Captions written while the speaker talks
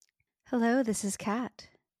Hello, this is Kat.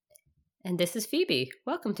 And this is Phoebe.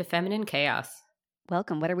 Welcome to Feminine Chaos.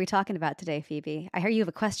 Welcome. What are we talking about today, Phoebe? I hear you have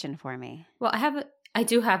a question for me. Well, I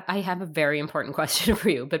have a very important question for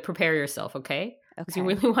you, but prepare yourself, okay? Because you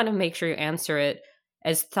really want to make sure you answer it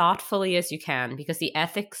as thoughtfully as you can, because the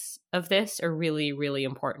ethics of this are really, really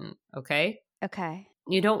important, okay? Okay.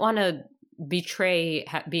 You don't want to betray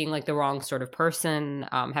being like the wrong sort of person,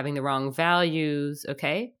 having the wrong values,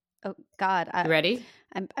 okay? Oh, God. You ready?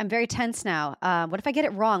 I'm very tense now. What if I get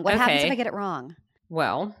it wrong? What happens if I get it wrong?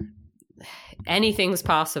 Well, anything's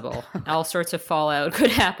possible. All sorts of fallout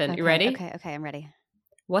could happen. Okay, You ready? Okay, I'm ready.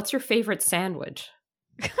 What's your favorite sandwich?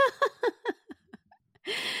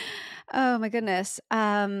 Oh, my goodness.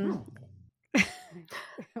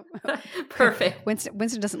 Perfect.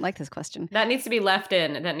 Winston doesn't like this question. That needs to be left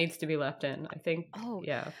in. I think. Oh,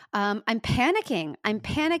 yeah. I'm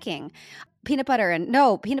panicking. Peanut butter and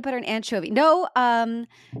anchovy. No, I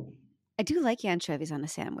do like anchovies on a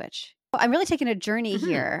sandwich. I'm really taking a journey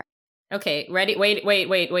here. Okay, ready?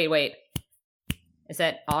 Wait. Is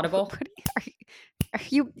that audible? Are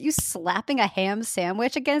you slapping a ham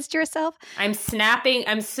sandwich against yourself? I'm snapping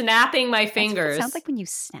my fingers. It sounds like when you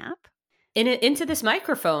snap into this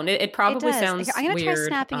microphone. It probably sounds weird. I'm going to try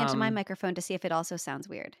snapping into my microphone to see if it also sounds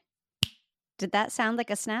weird. Did that sound like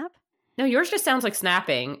a snap? No, yours just sounds like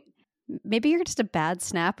snapping. Maybe you're just a bad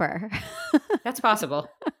snapper. That's possible.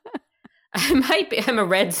 I might be. I'm a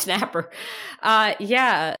red snapper.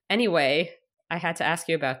 Yeah. Anyway, I had to ask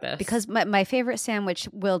you about this. Because my favorite sandwich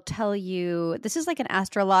will tell you, this is like an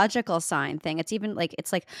astrological sign thing.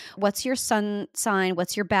 It's like, what's your sun sign?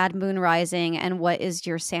 What's your bad moon rising? And what is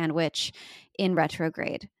your sandwich in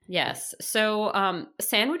retrograde? Yes. So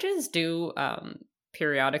sandwiches do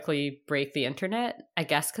periodically break the internet, I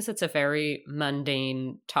guess, because it's a very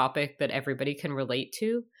mundane topic that everybody can relate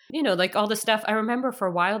to. You know, like all the stuff. I remember for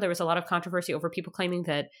a while there was a lot of controversy over people claiming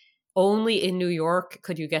that only in New York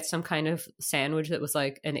could you get some kind of sandwich that was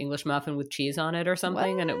like an English muffin with cheese on it or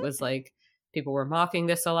something. What? And it was like people were mocking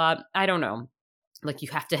this a lot. I don't know. Like you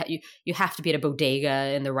have to be at a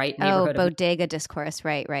bodega in the right neighborhood. Oh, bodega discourse.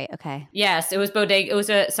 Right. Okay. Yes, it was bodega. It was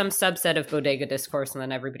some subset of bodega discourse, and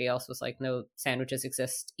then everybody else was like, no sandwiches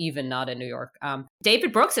exist, even not in New York.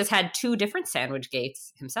 David Brooks has had 2 different sandwich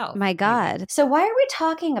gates himself. My God. So why are we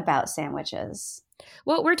talking about sandwiches?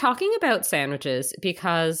 Well, we're talking about sandwiches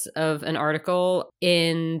because of an article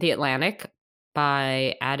in The Atlantic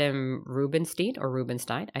by Adam Rubenstein,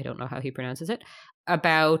 I don't know how he pronounces it,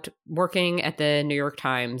 about working at the New York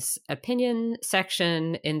Times opinion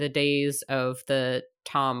section in the days of the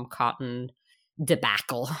Tom Cotton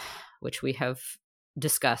debacle, which we have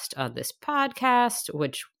discussed on this podcast,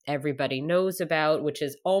 which everybody knows about, which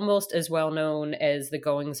is almost as well known as the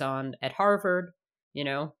goings-on at Harvard, you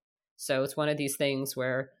know? So it's one of these things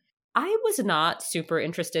where I was not super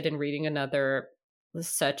interested in reading another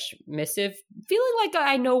such missive, feeling like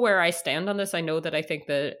I know where I stand on this. I know that I think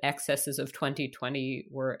the excesses of 2020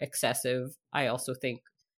 were excessive. I also think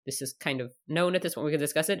this is kind of known at this point. We can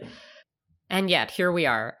discuss it. And yet here we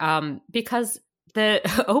are. Because the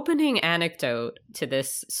opening anecdote to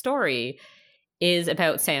this story is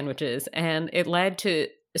about sandwiches, and it led to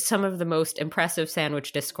some of the most impressive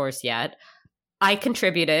sandwich discourse yet. I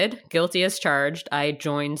contributed, guilty as charged. I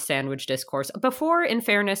joined sandwich discourse before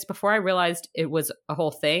I realized it was a whole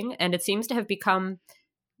thing. And it seems to have become,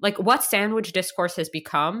 like, what sandwich discourse has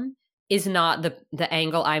become is not the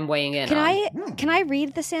angle I'm weighing in on. Can I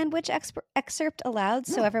read the sandwich excerpt aloud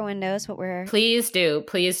so everyone knows what we're... Please do.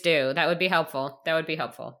 That would be helpful.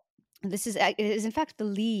 It is in fact the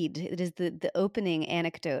lead. It is the opening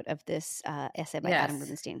anecdote of this essay by Adam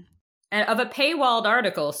Rubenstein. And of a paywalled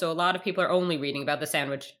article, so a lot of people are only reading about the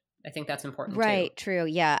sandwich. I think that's important, right, too. True,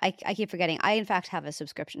 yeah. I keep forgetting. I, in fact, have a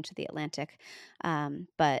subscription to The Atlantic.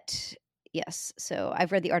 But, yes, so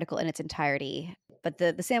I've read the article in its entirety. But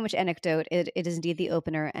the sandwich anecdote, it is indeed the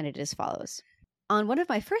opener, and it is as follows. On one of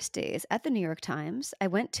my first days at the New York Times, I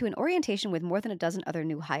went to an orientation with more than a dozen other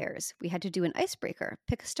new hires. We had to do an icebreaker,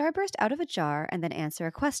 pick a Starburst out of a jar, and then answer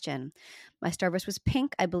a question. My Starburst was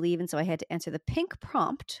pink, I believe, and so I had to answer the pink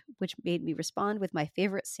prompt, which made me respond with my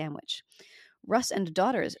favorite sandwich. Russ and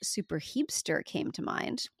Daughter's Super Heapster came to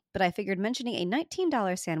mind, but I figured mentioning a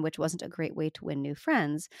 $19 sandwich wasn't a great way to win new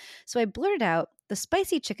friends, so I blurted out the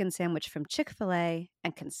spicy chicken sandwich from Chick-fil-A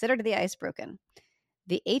and considered the ice broken.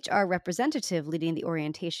 The HR representative leading the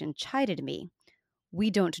orientation chided me. We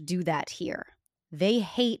don't do that here. They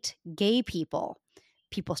hate gay people.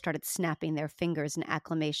 People started snapping their fingers in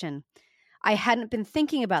acclamation. I hadn't been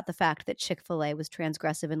thinking about the fact that Chick-fil-A was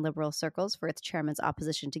transgressive in liberal circles for its chairman's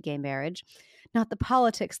opposition to gay marriage. Not the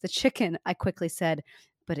politics, the chicken, I quickly said.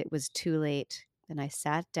 but it was too late. Then I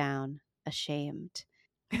sat down, ashamed.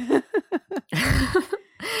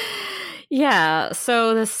 Yeah,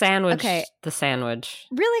 so the Okay. sandwich.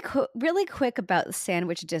 Really quick about the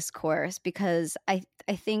sandwich discourse, because I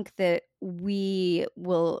think that we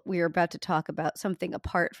are about to talk about something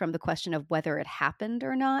apart from the question of whether it happened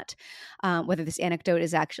or not, whether this anecdote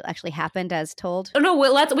is actually happened as told. Oh no,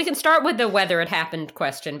 well, we can start with the whether it happened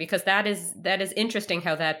question, because that is interesting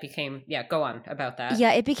how that became. Yeah, go on about that.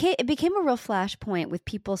 Yeah, it became a real flashpoint with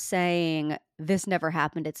people saying this never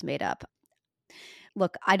happened, it's made up.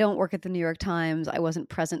 Look, I don't work at the New York Times. I wasn't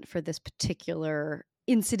present for this particular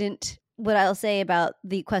incident. What I'll say about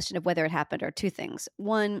the question of whether it happened are two things.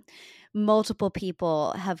 One, multiple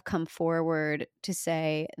people have come forward to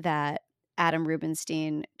say that Adam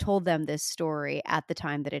Rubenstein told them this story at the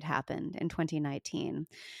time that it happened in 2019.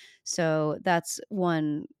 So that's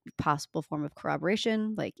one possible form of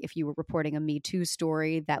corroboration. Like if you were reporting a Me Too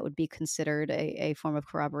story, that would be considered a form of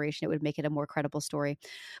corroboration. It would make it a more credible story.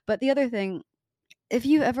 But the other thing, if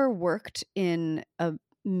you ever worked in a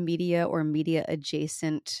media or media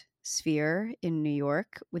adjacent sphere in New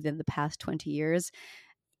York within the past 20 years,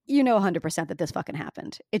 you know 100% that this fucking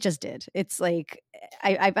happened. It just did. It's like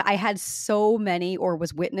I had so many, or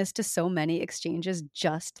was witness to so many exchanges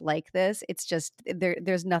just like this. It's just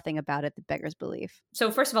there's nothing about it that beggars belief. So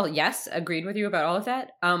first of all, yes, agreed with you about all of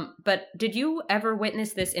that. But did you ever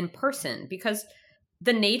witness this in person? Because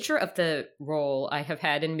the nature of the role I have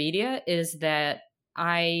had in media is that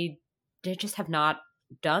I just have not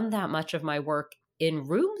done that much of my work in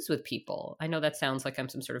rooms with people. I know that sounds like I'm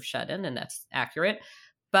some sort of shut-in, and that's accurate.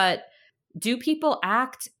 But do people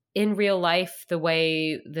act in real life the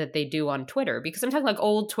way that they do on Twitter? Because I'm talking like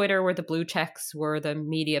old Twitter where the blue checks were the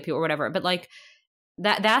media people or whatever. But like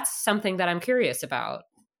that's something that I'm curious about.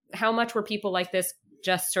 How much were people like this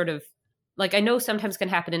just sort of, like, I know sometimes can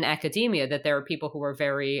happen in academia that there are people who are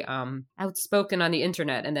very outspoken on the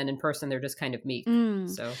internet, and then in person they're just kind of meek.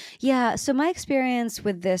 So yeah, so my experience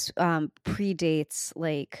with this predates,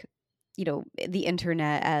 like, you know, the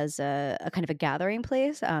internet as a kind of a gathering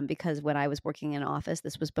place, because when I was working in an office,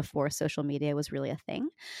 this was before social media was really a thing.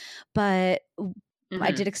 But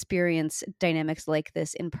I did experience dynamics like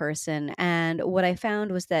this in person. And what I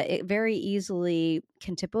found was that it very easily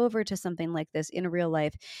can tip over to something like this in real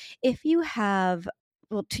life. If you have,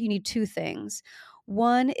 well, you need two things.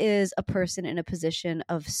 One is a person in a position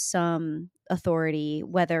of some authority,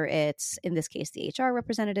 whether it's, in this case, the HR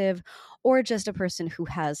representative, or just a person who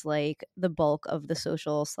has like the bulk of the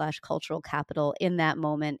social/cultural capital in that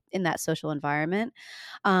moment, in that social environment.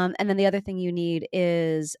 And then the other thing you need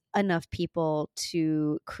is enough people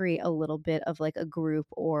to create a little bit of like a group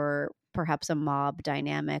or perhaps a mob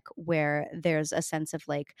dynamic where there's a sense of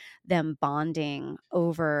like them bonding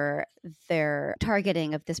over their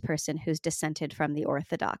targeting of this person who's dissented from the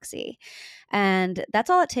orthodoxy. And that's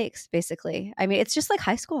all it takes, basically. I mean, it's just like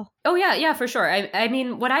high school. Oh, yeah, for sure. I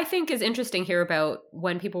mean, what I think is interesting here about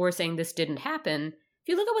when people were saying this didn't happen, if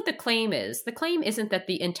you look at what the claim is, the claim isn't that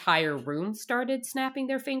the entire room started snapping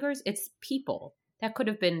their fingers. It's people. That could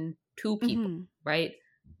have been two people, right?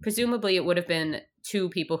 Presumably, it would have been two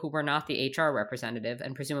people who were not the HR representative,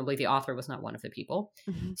 and presumably the author was not one of the people.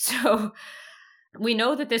 So we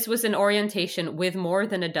know that this was an orientation with more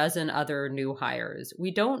than a dozen other new hires.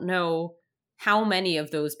 We don't know how many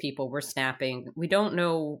of those people were snapping. We don't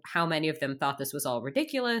know how many of them thought this was all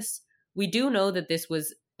ridiculous. We do know that this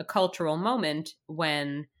was a cultural moment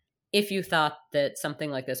when, if you thought that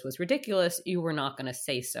something like this was ridiculous, you were not going to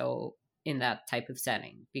say so in that type of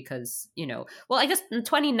setting, because, you know, well, I guess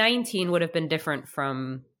 2019 would have been different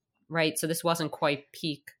from, right? So this wasn't quite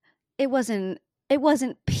peak. It wasn't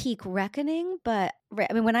peak reckoning, but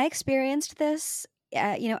I mean, when I experienced this,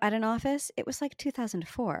 you know, at an office, it was like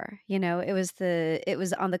 2004. You know, it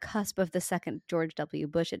was on the cusp of the second George W.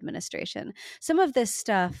 Bush administration. Some of this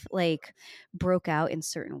stuff like broke out in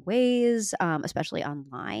certain ways, especially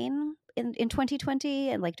online in 2020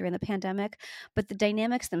 and like during the pandemic, but the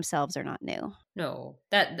dynamics themselves are not new. No,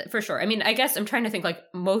 that for sure. I mean, I guess I'm trying to think, like,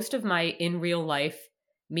 most of my in real life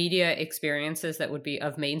media experiences that would be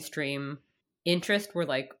of mainstream interest were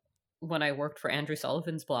like when I worked for Andrew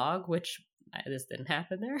Sullivan's blog, which this didn't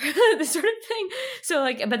happen there, this sort of thing. So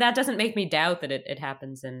like, but that doesn't make me doubt that it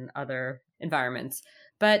happens in other environments.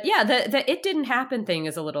 But yeah, the it didn't happen thing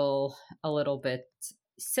is a little bit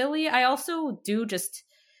silly. I also do just,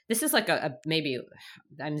 this is like a maybe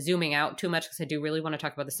I'm zooming out too much because I do really want to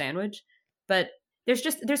talk about the sandwich, but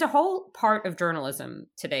there's a whole part of journalism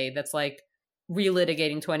today that's like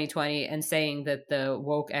relitigating 2020 and saying that the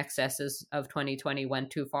woke excesses of 2020 went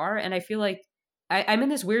too far. And I feel like I'm in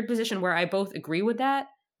this weird position where I both agree with that,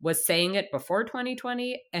 was saying it before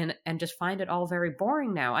 2020 and just find it all very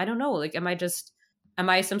boring now. I don't know. Like, am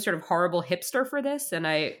I some sort of horrible hipster for this? And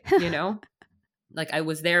I, like I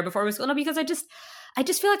was there before it was no, because I just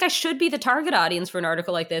feel like I should be the target audience for an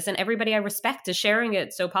article like this, and everybody I respect is sharing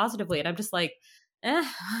it so positively, and I'm just like,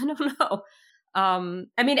 I don't know.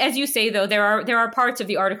 I mean, as you say though, there are parts of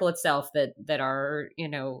the article itself that are,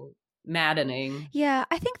 maddening. Yeah,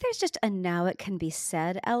 I think there's just a now it can be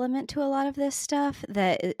said element to a lot of this stuff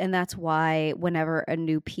and that's why whenever a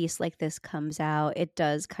new piece like this comes out, it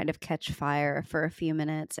does kind of catch fire for a few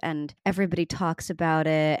minutes and everybody talks about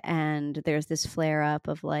it and there's this flare up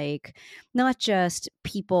of like not just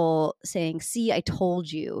people saying, "See, I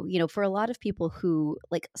told you." For a lot of people who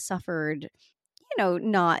like suffered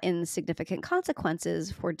not insignificant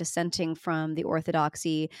consequences for dissenting from the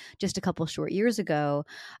orthodoxy just a couple short years ago,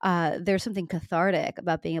 there's something cathartic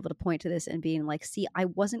about being able to point to this and being like, see, I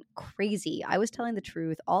wasn't crazy. I was telling the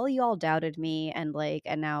truth. All of y'all doubted me and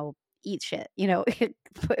now eat shit,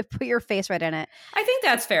 put your face right in it. I think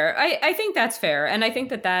that's fair. I think that's fair. And I think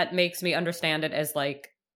that makes me understand it as like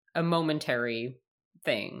a momentary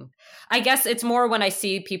thing. I guess it's more when I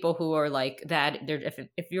see people who are like that.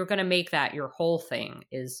 If you're going to make that your whole thing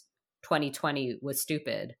is 2020 was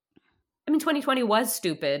stupid. I mean, 2020 was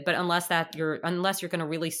stupid, but unless you're going to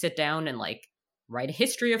really sit down and like write a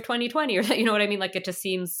history of 2020 or you know what I mean? Like it just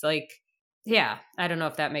seems like, yeah, I don't know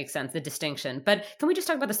if that makes sense, the distinction. But can we just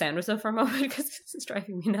talk about the sandwich though for a moment because this is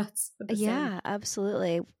driving me nuts. Yeah,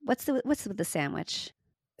 absolutely. What's with the sandwich?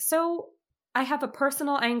 So I have a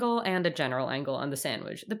personal angle and a general angle on the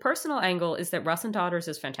sandwich. The personal angle is that Russ and Daughters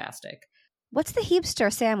is fantastic. What's the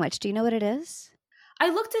Heapster sandwich? Do you know what it is? I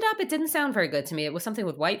looked it up. It didn't sound very good to me. It was something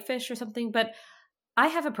with whitefish or something, but I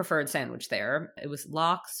have a preferred sandwich there. It was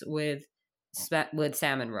lox with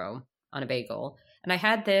salmon roe on a bagel. And I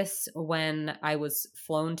had this when I was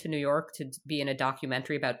flown to New York to be in a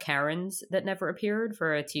documentary about Karens that never appeared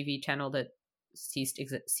for a TV channel that ceased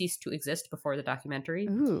to exist before the documentary.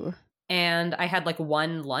 Ooh. And I had like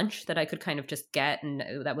one lunch that I could kind of just get. And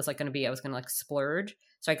that was like I was going to like splurge.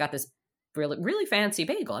 So I got this really, really fancy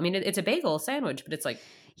bagel. I mean, it's a bagel sandwich, but it's like.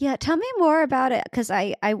 Yeah. Tell me more about it. Cause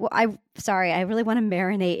sorry, I really want to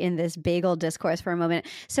marinate in this bagel discourse for a moment.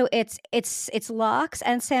 So it's lox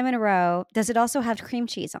and salmon roe. Does it also have cream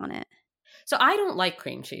cheese on it? So I don't like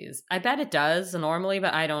cream cheese. I bet it does normally,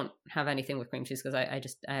 but I don't have anything with cream cheese because I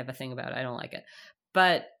have a thing about it. I don't like it.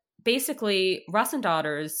 But basically, Russ and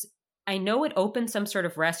Daughters, I know it opened some sort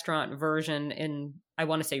of restaurant version in, I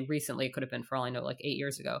want to say recently, it could have been for all I know, like 8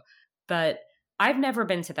 years ago. But I've never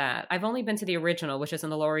been to that. I've only been to the original, which is on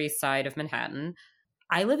the Lower East Side of Manhattan.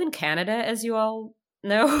 I live in Canada, as you all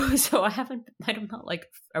know, so I'm not like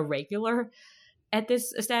a regular at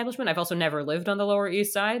this establishment. I've also never lived on the Lower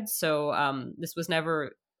East Side, so this was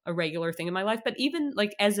never a regular thing in my life. But even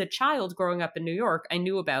like as a child growing up in New York, I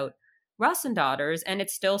knew about Russ and Daughters, and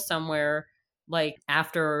it's still somewhere. Like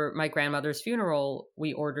after my grandmother's funeral,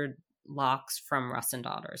 we ordered lox from Russ and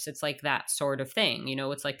Daughters. It's like that sort of thing,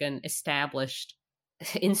 it's like an established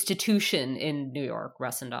institution in New York,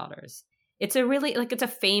 Russ and Daughters. It's it's a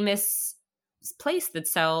famous place that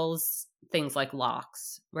sells things like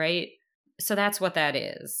lox, right? So that's what that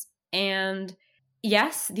is. And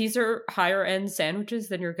yes, these are higher end sandwiches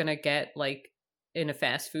than you're going to get like in a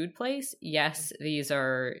fast food place. Yes, these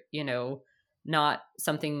are, not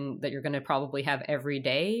something that you're going to probably have every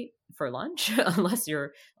day for lunch unless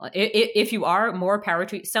if you are, more power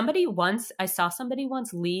to I saw somebody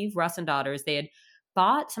once leave Russ and Daughters. They had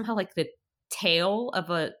bought somehow like the tail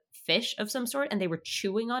of a fish of some sort and they were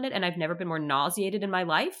chewing on it, and I've never been more nauseated in my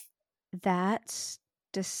life. That's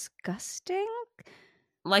disgusting.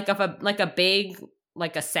 Like a big,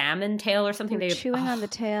 like a salmon tail or something. They were chewing on the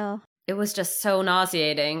tail. It was just so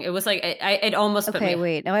nauseating. It was like it almost put me. Okay,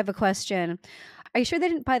 wait. Now I have a question. Are you sure they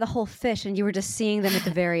didn't buy the whole fish and you were just seeing them at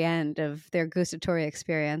the very end of their gustatory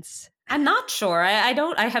experience? I'm not sure. I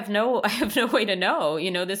have no way to know.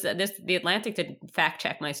 The Atlantic didn't fact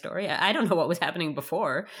check my story. I don't know what was happening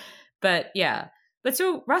before, but yeah. But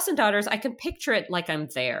so Russ and Daughters, I can picture it like I'm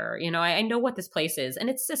there. I know what this place is, and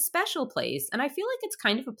it's a special place, and I feel like it's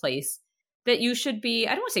kind of a place that you should be,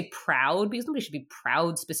 I don't want to say proud, because nobody should be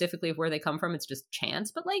proud specifically of where they come from. It's just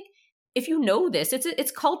chance. But like, if you know this,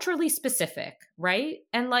 it's culturally specific, right?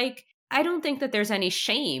 And like, I don't think that there's any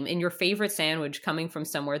shame in your favorite sandwich coming from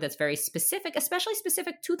somewhere that's very specific, especially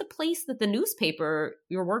specific to the place that the newspaper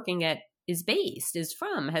you're working at is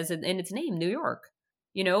from, has in its name, New York.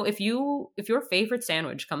 If your favorite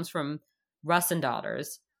sandwich comes from Russ and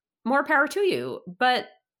Daughters, more power to you. But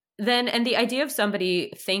then, and the idea of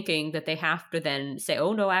somebody thinking that they have to then say,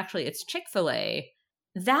 oh no, actually it's Chick-fil-A,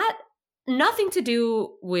 that, nothing to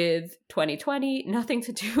do with 2020, nothing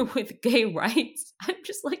to do with gay rights. I'm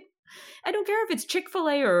just like, I don't care if it's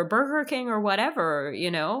Chick-fil-A or Burger King or whatever,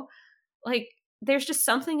 you know? Like, there's just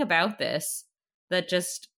something about this that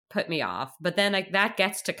just put me off. But then, like, that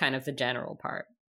gets to kind of the general part.